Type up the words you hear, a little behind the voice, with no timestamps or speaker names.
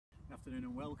afternoon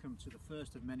and welcome to the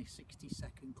first of many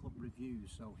 60-second club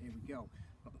reviews. So here we go.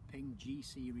 Got the Ping G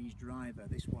series driver.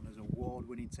 This one has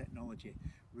award-winning technology.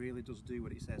 Really does do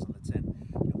what it says on the tin.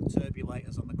 You've got the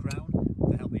turbulators on the crown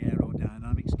to help the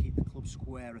aerodynamics, keep the club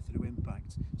squarer through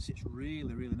impact. Sits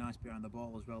really nice behind the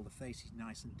ball as well. The face is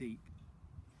nice and deep.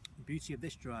 The beauty of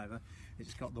this driver is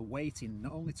it's got the weighting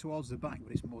not only towards the back,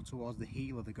 but it's more towards the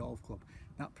heel of the golf club.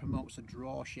 That promotes a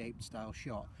draw shaped style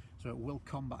shot, so it will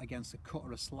combat against a cut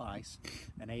or a slice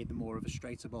and aid the more of a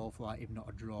straighter ball flight, if not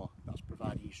a draw. That's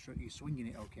provided you're swinging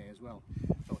it okay as well.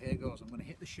 So here goes. I'm going to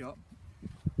hit the shot.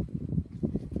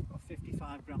 Got a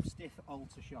 55 gram stiff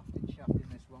alter shaft in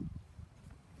this one.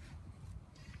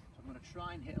 So I'm going to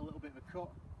try and hit a little bit of a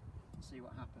cut and see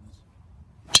what happens.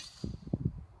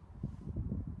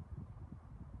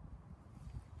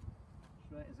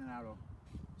 Straight as an arrow.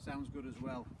 Sounds good as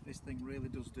well. This thing really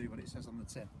does do what it says on the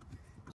tin.